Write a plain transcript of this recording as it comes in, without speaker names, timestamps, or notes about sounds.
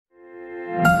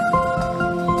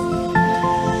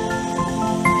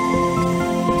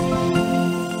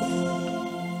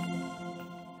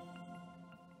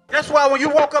why when you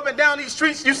walk up and down these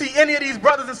streets, you see any of these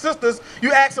brothers and sisters,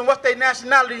 you ask them what's their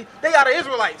nationality, they are the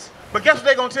Israelites. But guess what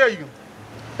they're going to tell you?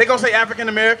 They're going to say African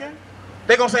American.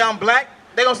 They're going to say I'm black.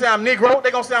 They're going to say I'm Negro.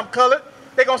 They're going to say I'm colored.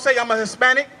 They're going to say I'm a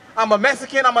Hispanic. I'm a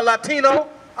Mexican. I'm a Latino.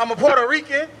 I'm a Puerto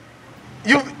Rican.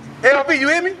 LB, you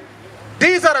hear me?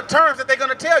 These are the terms that they're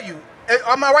going to tell you.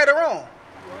 Am I right or wrong?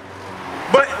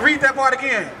 But read that part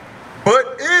again.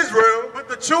 But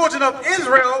the children of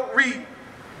Israel, read,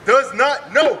 does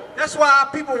not know. That's why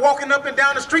people walking up and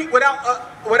down the street without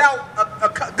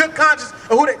a good conscience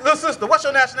of who they, little sister, what's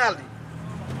your nationality?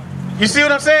 You see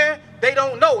what I'm saying? They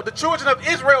don't know. The children of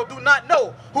Israel do not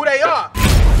know who they are.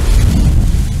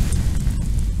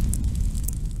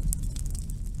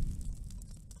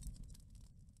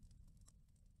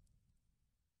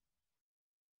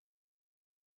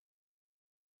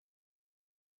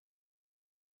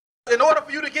 In order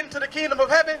for you to get into the kingdom of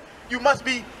heaven, you must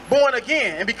be born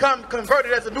again and become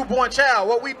converted as a newborn child.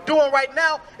 What we're doing right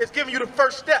now is giving you the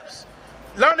first steps.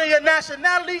 Learning your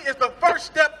nationality is the first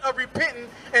step of repenting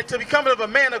and to becoming a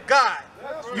man of God.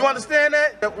 You understand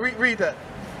that? Read that.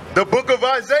 The book of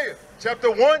Isaiah, chapter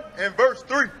 1 and verse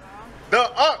 3. The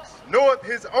ox knoweth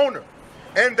his owner,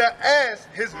 and the ass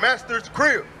his master's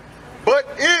crib. But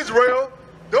Israel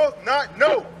doth not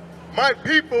know. My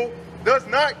people does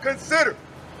not consider.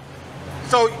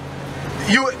 So,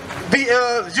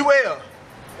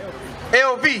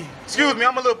 LV, excuse me,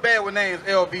 I'm a little bad with names,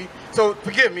 LV. So,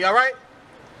 forgive me, all right?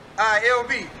 All right,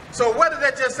 LV. So, what did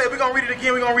that just say? We're going to read it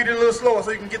again. We're going to read it a little slower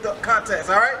so you can get the context,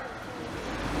 all right?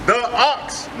 The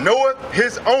ox knoweth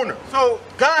his owner. So,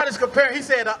 God is comparing, he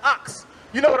said the ox.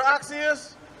 You know what an ox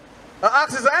is? An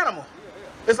ox is an animal.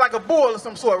 It's like a bull of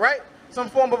some sort, right? Some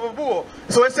form of a bull.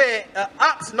 So, it said an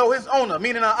ox know his owner,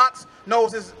 meaning an ox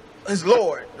knows his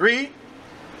Lord. Read.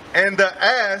 And the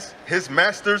ass his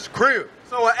master's crib.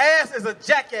 So an ass is a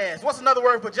jackass. What's another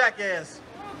word for jackass?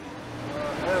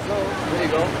 There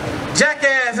you go.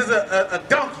 Jackass is a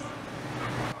donkey.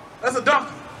 That's a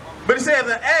donkey. But he says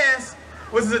an ass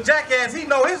was a jackass. He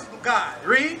know his God.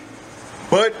 Read.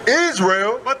 But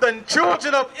the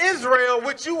children of Israel,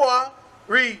 which you are,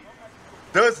 read,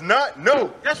 does not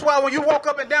know. That's why when you walk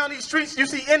up and down these streets, you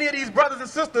see any of these brothers and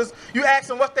sisters, you ask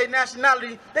them what's their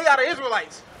nationality, they are the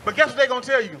Israelites. But guess what they're going to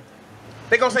tell you?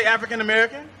 They're going to say African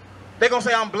American. They're going to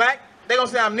say I'm black. They're going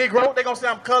to say I'm Negro. They're going to say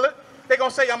I'm colored. They're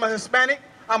going to say I'm a Hispanic.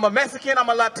 I'm a Mexican. I'm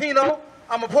a Latino.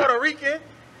 I'm a Puerto Rican.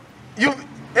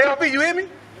 LB, you hear me?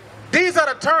 These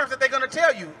are the terms that they're going to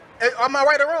tell you. Am I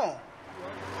right or wrong?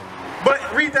 But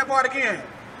read that part again.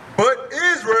 But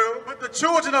the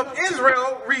children of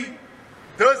Israel, read,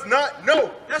 does not know.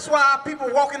 That's why people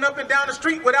walking up and down the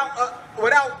street without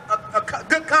a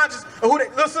good conscience of who they,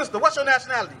 little sister, what's your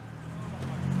nationality?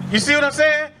 You see what I'm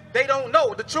saying? They don't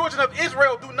know. The children of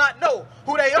Israel do not know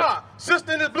who they are.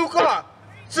 Sister in this blue car,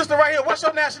 sister right here, what's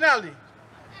your nationality?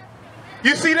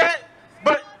 You see that?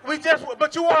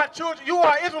 But you are children, you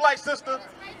are Israelite sister.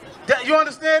 You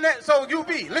understand that? So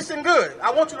listen good.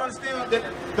 I want you to understand that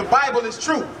the Bible is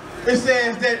true. It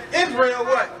says that Israel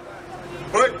what?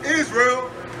 But Israel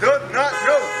does not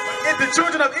know. If the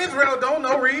children of Israel don't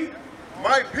know, read.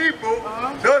 My people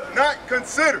does not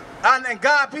consider. And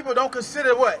God people don't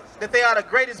consider what? That they are the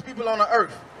greatest people on the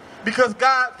earth. Because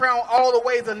God found all the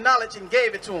ways of knowledge and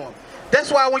gave it to them. That's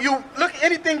why when you look,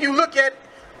 anything you look at,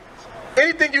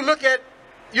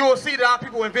 you will see that our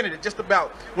people invented it, just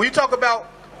about. When you talk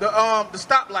about the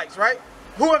stoplights, right?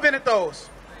 Who invented those?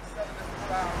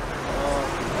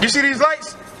 You see these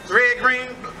lights? Red, green,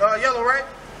 yellow, right?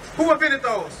 Who invented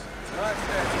those?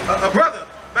 A brother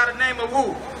by the name of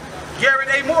who? Garrett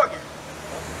A. Morgan,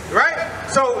 right?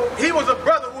 So he was a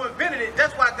brother who invented it.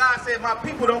 That's why God said, my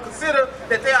people don't consider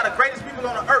that they are the greatest people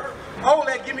on the earth. Hold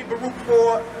that, give me Baruch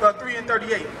 4:3 and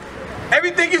 38.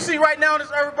 Everything you see right now on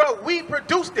this earth, bro, we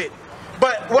produced it.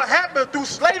 But what happened through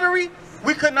slavery,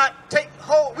 we could not take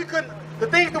hold. The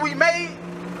things that we made,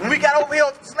 when we got over here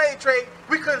on the slave trade,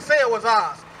 we couldn't say it was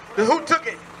ours. Who took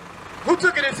it? Who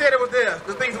took it and said it was theirs?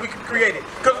 The things that we created.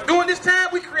 Because during this time,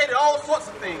 we created all sorts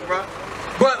of things, bro.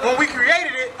 But when we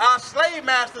created it, our slave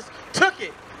masters took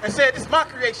it and said, this is my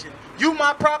creation. You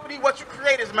my property, what you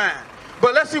create is mine.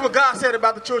 But let's see what God said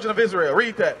about the children of Israel.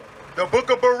 Read that. The book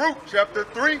of Baruch, chapter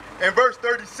 3 and verse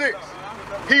 36.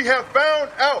 He hath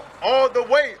found out all the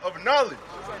way of knowledge,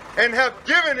 and hath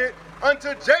given it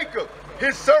unto Jacob,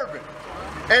 his servant,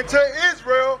 and to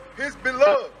Israel, his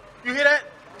beloved. You hear that?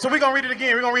 So we're going to read it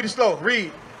again. We're going to read it slow.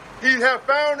 Read. He hath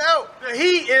found out.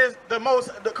 He is the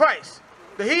Christ.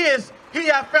 He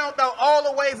hath found out all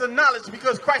the ways of knowledge,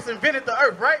 because Christ invented the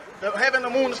earth, right? The heaven, the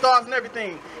moon, the stars, and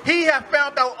everything. He hath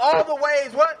found out all the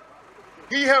ways, what?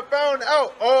 he hath found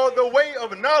out all the way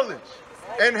of knowledge,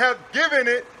 and hath given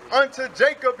it unto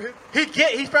Jacob.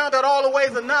 He found out all the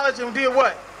ways of knowledge and did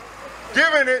what?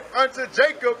 Given it unto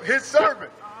Jacob his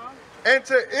servant, and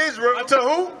to Israel. Unto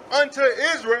who? Unto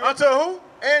Israel. Unto who?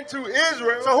 And to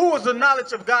Israel. So who was the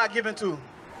knowledge of God given to?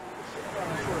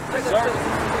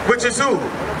 Which is who?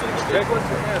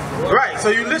 Right, so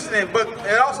you listening, but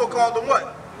it also called them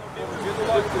what?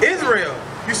 Israel.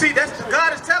 You see, that's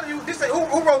God is telling you, this.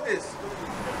 Who wrote this?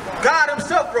 God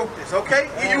himself wrote this, okay?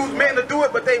 He used men to do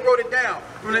it, but they wrote it down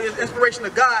from the inspiration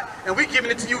of God, and we're giving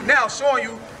it to you now, showing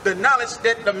you the knowledge,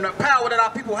 that the power that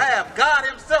our people have. God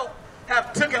himself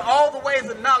have taken all the ways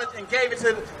of knowledge and gave it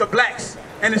to the blacks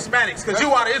and Hispanics, because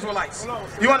you are the Israelites.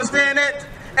 You understand that?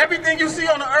 Everything you see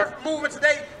on the earth moving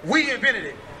today, we invented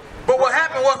it. But what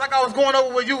happened was, like I was going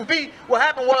over with UV, what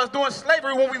happened was during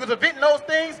slavery, when we was inventing those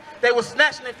things, they were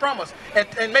snatching it from us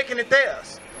and making it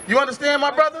theirs. You understand,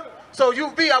 my brother? So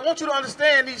UV, I want you to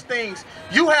understand these things.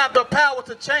 You have the power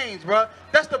to change, bro.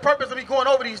 That's the purpose of me going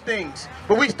over these things.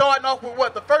 But we starting off with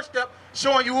what? The first step,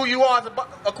 showing you who you are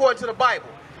according to the Bible.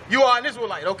 You are an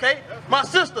Israelite, okay? My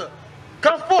sister,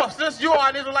 come forth, sis. You are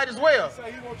an Israelite as well.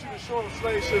 He wants you to show him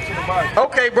slave ships in the Bible.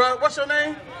 Okay, bro. What's your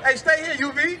name? Hey, stay here,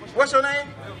 UV. What's your name?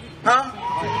 Huh?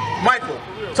 Michael.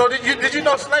 So did you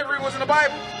know slavery was in the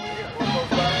Bible?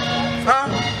 Huh?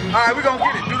 All right, we're going to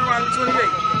get it. Deuteronomy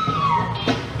 28.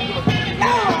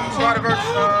 Start at verse,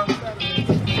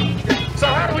 so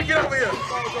how do we get over here?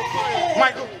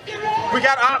 Michael, we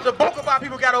got, the bulk of our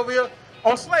people got over here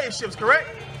on slave ships, correct?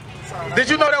 Did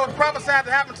you know that was prophesied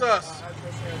to happen to us?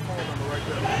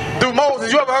 Through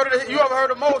Moses. You ever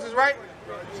heard of Moses, right?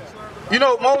 You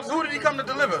know Moses, who did he come to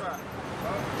deliver?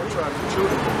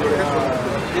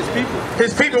 His people.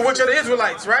 His people, which are the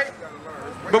Israelites, right?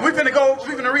 But we're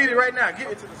finna read it right now.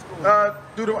 Get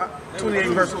Deuteronomy 28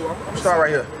 verse. Start right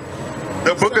here.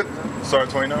 The book of,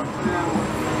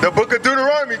 29. The book of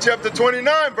Deuteronomy, chapter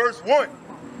 29, verse 1.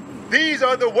 These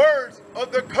are the words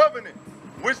of the covenant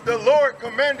which the Lord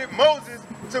commanded Moses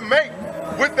to make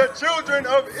with the children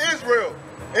of Israel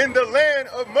in the land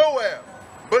of Moab,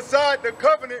 beside the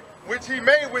covenant which he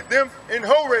made with them in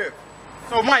Horeb.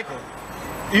 So Michael,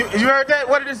 you heard that?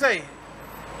 What did it say?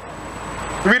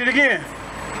 Read it again.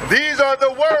 These are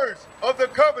the words of the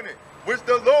covenant which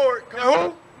the Lord...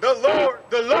 Who? The Lord.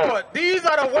 The Lord. These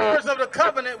are the words of the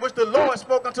covenant which the Lord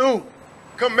spoke unto who?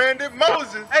 Commanded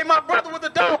Moses. Hey, my brother with the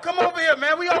dog, come over here,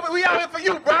 man. We out here for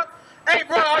you, bro. Hey,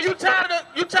 bro, are you tired of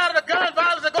the gun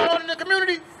violence that go on in the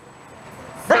community?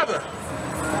 Brother.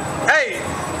 Hey,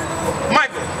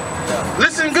 Michael,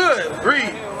 listen good.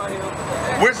 Read.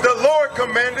 Which the Lord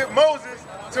commanded Moses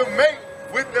to make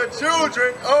with the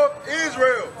children of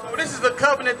Israel. So this is the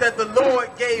covenant that the Lord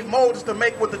gave Moses to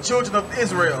make with the children of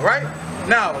Israel, right?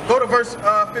 Now, go to verse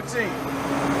 15.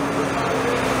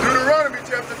 Deuteronomy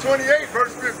chapter 28,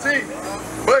 verse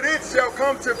 15. But it shall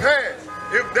come to pass,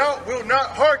 if thou wilt not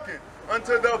hearken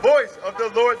unto the voice of the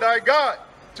Lord thy God,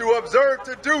 to observe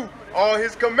to do all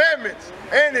his commandments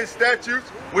and his statutes,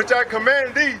 which I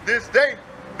command thee this day,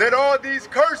 that all these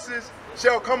curses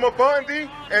shall come upon thee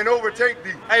and overtake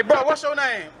thee. Hey, bro, what's your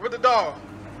name with the dog?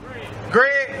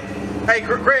 Greg. Hey,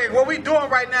 Greg, what we doing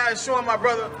right now is showing my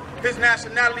brother his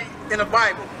nationality in the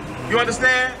Bible. You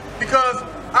understand? Because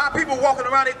our people walking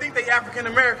around, they think they African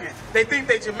American. They think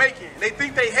they Jamaican. They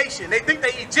think they Haitian. They think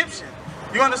they Egyptian.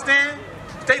 You understand?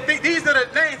 They think these are the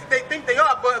names that they think they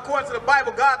are, but according to the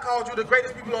Bible, God called you the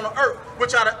greatest people on the earth,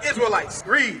 which are the Israelites.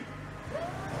 Read.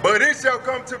 But it shall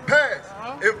come to pass,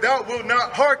 if thou wilt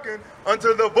not hearken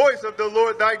unto the voice of the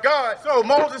Lord thy God. So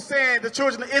Moses saying the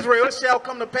children of Israel, it shall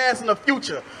come to pass in the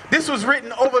future. This was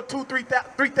written over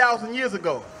 3,000 years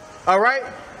ago. All right?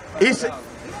 He said,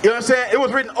 you know what I'm saying? It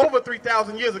was written over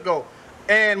 3,000 years ago.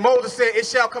 And Moses said, it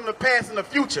shall come to pass in the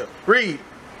future. Read.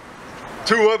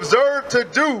 To observe to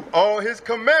do all his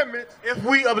commandments. If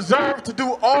we observe to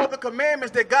do all the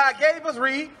commandments that God gave us,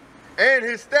 read. And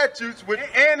his statutes.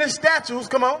 And his statutes,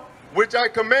 come on. Which I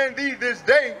command thee this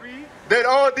day. Read. That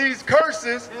all these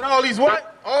curses. And all these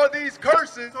what? All these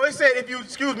curses. So it said, if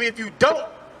you don't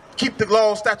keep the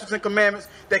laws, statutes, and commandments,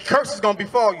 that curse is going to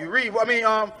befall you. Read. I mean,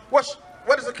 what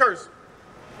is a curse?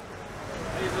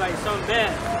 It's like something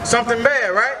bad. Something bad,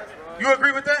 right? You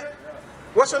agree with that?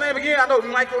 What's your name again? I know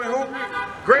Michael and who?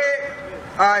 Greg?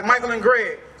 All right, Michael and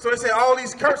Greg. So they said all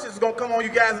these curses are going to come on you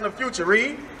guys in the future.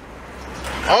 Read.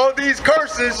 All these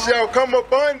curses shall come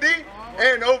upon thee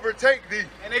and overtake thee.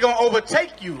 And they're going to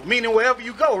overtake you, meaning wherever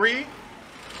you go. Read.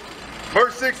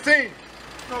 Verse 16.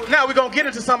 So now we're going to get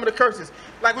into some of the curses.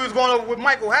 Like we was going over with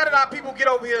Michael. How did our people get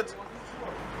over here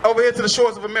to the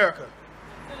shores of America?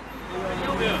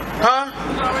 Huh?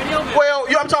 Who's already over here? Well,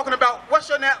 I'm talking about, what's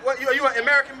your name? What, you an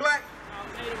American black?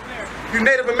 I'm Native American. You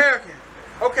Native American.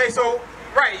 Okay, so,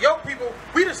 right, your people,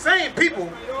 we the same people,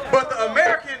 but the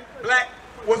American black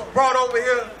was brought over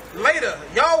here later.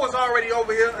 Y'all was already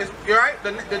over here, you right?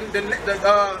 The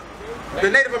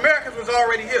Native Americans was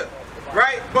already here,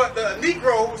 right? But the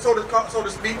Negro, so to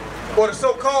speak, or the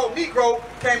so-called Negro,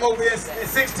 came over here in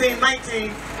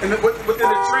 1619 within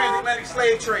the transatlantic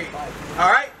slave trade,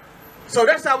 all right? So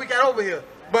that's how we got over here.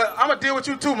 But I'm gonna deal with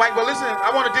you too, Mike. But listen,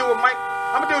 I want to deal with Mike.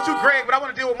 I'm gonna deal with you, Greg, but I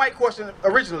want to deal with Mike's question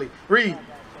originally. Read.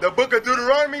 The book of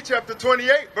Deuteronomy, chapter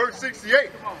 28, verse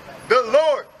 68. The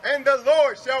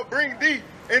Lord shall bring thee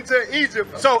into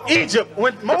Egypt. So Egypt,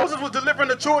 when Moses was delivering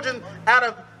the children out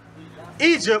of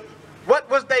Egypt, what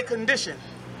was their condition?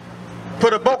 For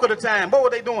the bulk of the time, what were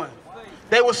they doing?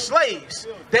 They were slaves.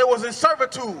 They was in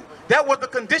servitude. That was the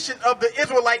condition of the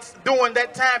Israelites during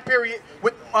that time period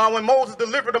when Moses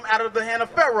delivered them out of the hand of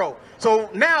Pharaoh. So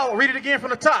now, read it again from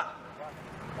the top.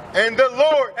 And the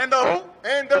Lord, and the who?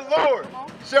 And the Lord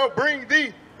shall bring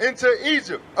thee into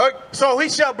Egypt. So he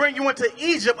shall bring you into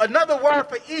Egypt. Another word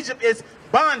for Egypt is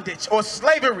bondage or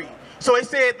slavery. So he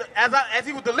said, as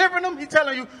he was delivering them, he's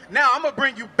telling you, now I'm going to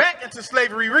bring you back into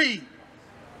slavery. Read.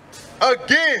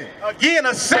 Again,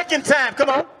 a second time. Come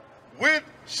on. With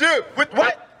ships. With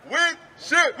what? With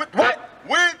ships. With what?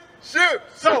 With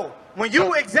ships. So when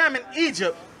you examine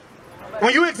Egypt,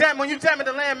 when you examine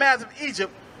the landmass of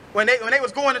Egypt, when they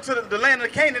was going into the land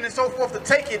of Canaan and so forth to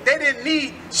take it, they didn't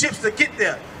need ships to get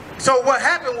there. So what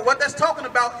happened, what that's talking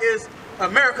about is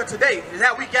America today, is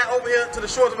how we got over here to the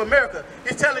shores of America.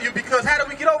 He's telling you, because how did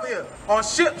we get over here? On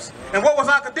ships. And what was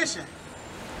our condition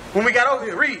when we got over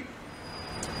here? Read.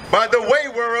 By the way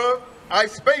whereof I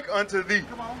spake unto thee,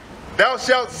 thou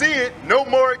shalt see it no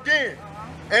more again.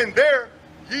 And there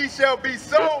ye shall be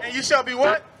sold. And ye shall be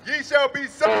what? Ye shall be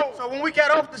sold. So when we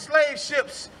got off the slave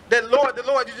ships, the Lord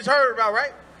you just heard about,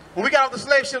 right? When we got off the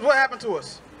slave ships, what happened to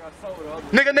us?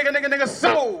 Nigga,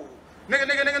 sold.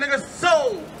 Nigga,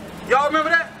 sold. Y'all remember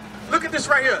that? Look at this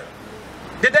right here.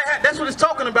 That's what it's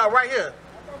talking about right here.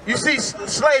 You see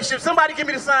slave ships. Somebody give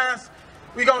me the signs.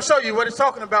 We're going to show you what it's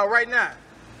talking about right now.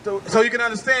 So you can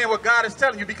understand what God is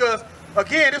telling you. Because,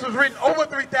 again, this was written over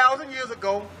 3,000 years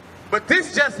ago. But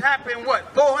this just happened,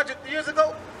 what, 400 years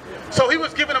ago? So he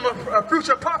was giving them a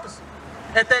future prophecy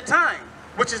at that time,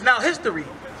 which is now history,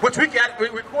 which we got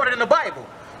recorded in the Bible.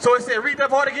 So it said, read that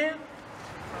part again.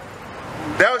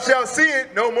 Thou shalt see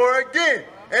it no more again,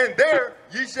 and there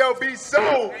ye shall be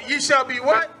sold. And ye shall be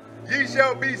what? Ye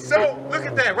shall be sold. Look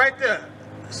at that right there.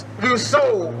 We were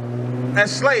sold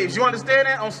as slaves. You understand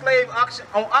that? On slave auction,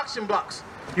 on auction blocks.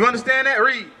 You understand that?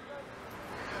 Read.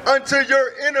 Unto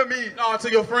your enemies. No, unto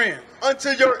your friends. Unto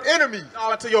your enemies.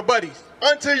 No, unto your buddies.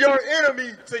 Unto your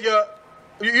enemies. To your,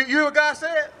 you hear what God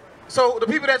said? So the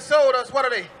people that sold us, what are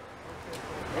they?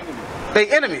 They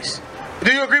enemies.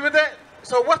 Do you agree with that?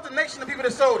 So what's the nation of people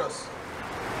that sold us?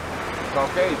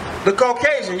 Caucasian. The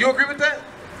Caucasian. You agree with that?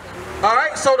 All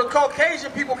right. So the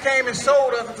Caucasian people came and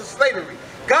sold us into slavery.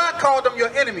 God called them your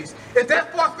enemies. Is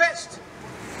that far-fetched?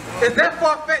 Is that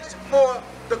far-fetched for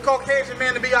the Caucasian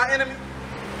man to be our enemy?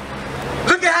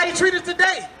 Look at how he treats us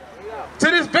today.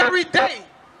 To this very day,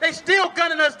 they still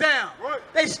gunning us down. Right.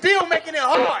 They still making it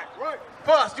hard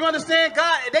for us. You understand?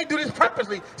 God, they do this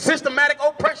purposely. Systematic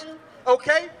oppression.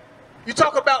 Okay. You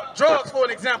talk about drugs, for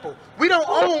an example. We don't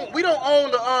own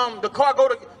the cargo.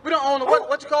 We don't own the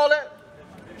what you call that?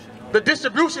 The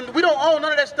distribution. We don't own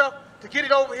none of that stuff to get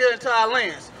it over here into our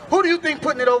lands. Who do you think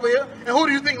putting it over here, and who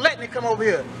do you think letting it come over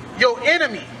here? Your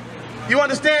enemy. You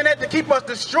understand that? To keep us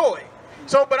destroyed.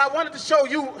 So, but I wanted to show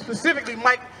you specifically,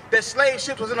 Mike, that slave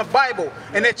ships was in the Bible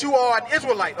and that you are an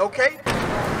Israelite, okay?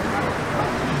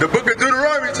 The book of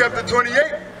Deuteronomy chapter 28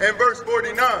 and verse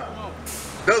 49.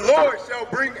 The Lord shall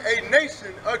bring a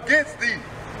nation against thee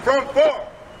from far,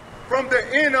 from the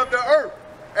end of the earth,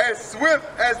 as swift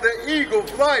as the eagle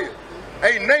flieth,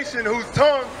 a nation whose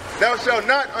tongue thou shalt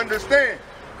not understand.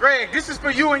 Greg, this is for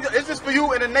you and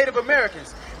the Native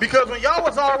Americans. Because when y'all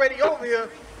was already over here,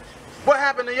 what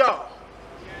happened to y'all?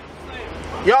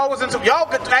 Y'all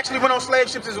actually went on slave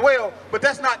ships as well, but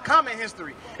that's not common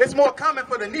history. It's more common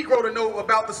for the Negro to know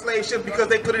about the slave ship because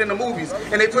they put it in the movies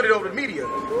and they put it over the media.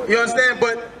 You understand?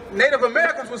 But Native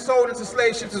Americans were sold into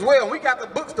slave ships as well. And we got the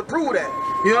books to prove that.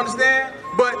 You understand?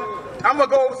 But I'm going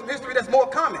to go over some history that's more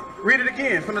common. Read it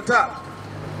again from the top.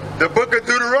 The book of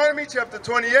Deuteronomy chapter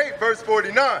 28 verse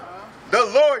 49.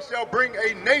 The Lord shall bring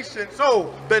a nation.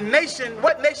 So the nation,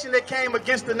 what nation that came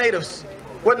against the natives?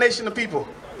 What nation of people?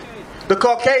 The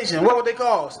Caucasian. What were they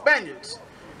called? Spaniards.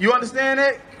 You understand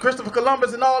that? Christopher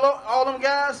Columbus and all them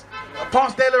guys?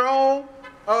 Ponce de Leon,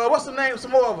 what's the name?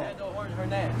 Some more of them.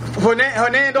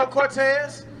 Hernando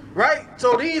Cortez, right?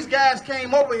 So these guys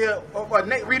came over here.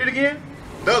 Nate, read it again.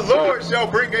 The Lord shall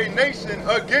bring a nation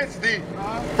against thee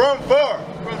from far.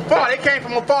 From far. They came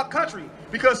from a far country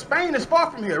because Spain is far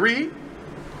from here. Read.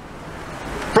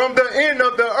 From the end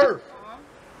of the earth,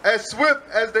 as swift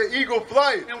as the eagle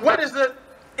flieth. And what is the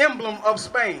emblem of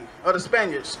Spain, or the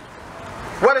Spaniards?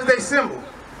 What is their symbol?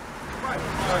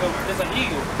 It's an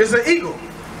eagle. It's an eagle.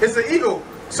 It's an eagle.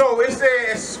 So it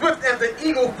says, as swift as the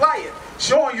eagle flieth,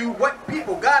 showing you what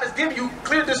people, God has given you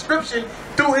clear description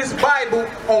through his Bible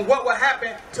on what will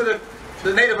happen to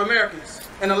the Native Americans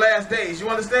in the last days. You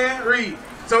understand? Read.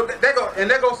 So there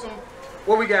goes some,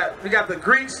 what we got? We got the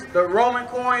Greeks, the Roman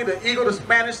coin, the eagle, the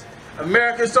Spanish,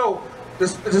 American. So the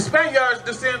Spaniards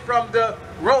descend from the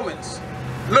Romans.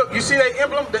 Look, you see that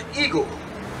emblem? The eagle.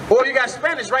 Or you got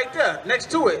Spanish right there, next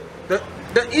to it. The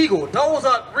eagle. Those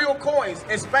are real coins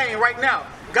in Spain right now.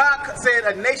 God said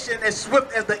a nation as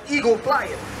swift as the eagle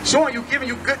flying, showing you, giving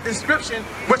you good description,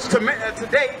 which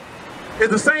today is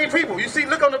the same people. You see,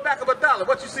 look on the back of a dollar,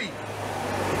 what you see?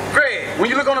 Greg, when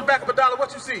you look on the back of a dollar,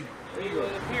 what you see? Eagle.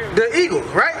 The eagle,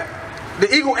 right?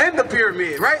 The eagle and the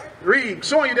pyramid, right? Read,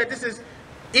 showing you that this is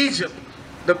Egypt.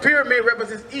 The pyramid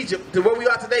represents Egypt. What we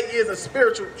are today is a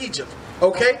spiritual Egypt,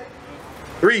 okay?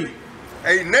 Read.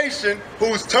 A nation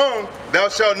whose tongue thou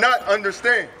shalt not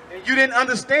understand. You didn't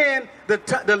understand you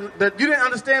didn't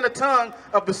understand the tongue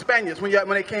of the Spaniards when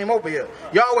they came over here.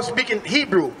 Y'all were speaking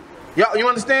Hebrew. Y'all, you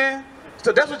understand?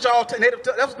 So that's what y'all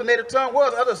that's what the native tongue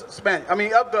was of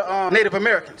the Native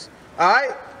Americans. All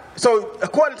right. So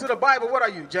according to the Bible, what are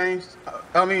you, James?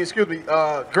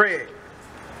 Greg.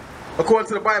 According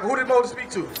to the Bible, who did Moses speak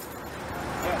to?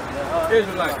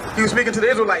 Israelites. He was speaking to the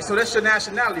Israelites. So that's your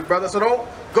nationality, brother. So don't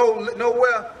go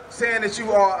nowhere saying that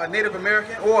you are a Native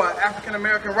American or an African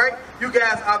American, right? You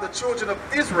guys are the children of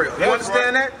Israel. You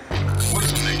understand that? What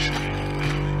is a nation?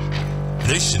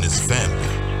 Nation is family.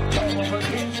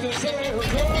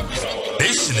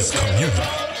 Nation is community.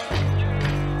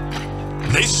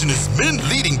 Nation is men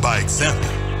leading by example.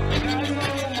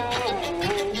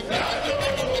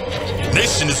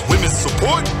 Nation is women's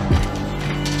support.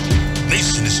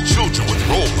 Nation is children with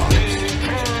role models.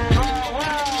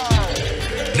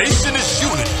 Nation is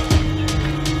unity.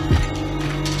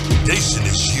 Nation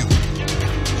is you.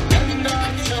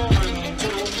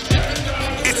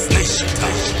 It's nation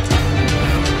time.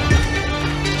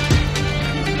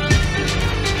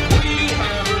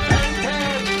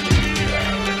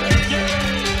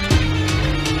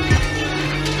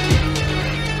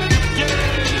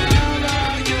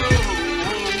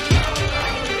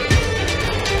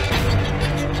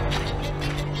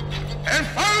 And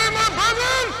finally, my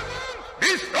brethren, be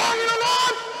strong in the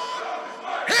Lord.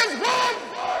 His word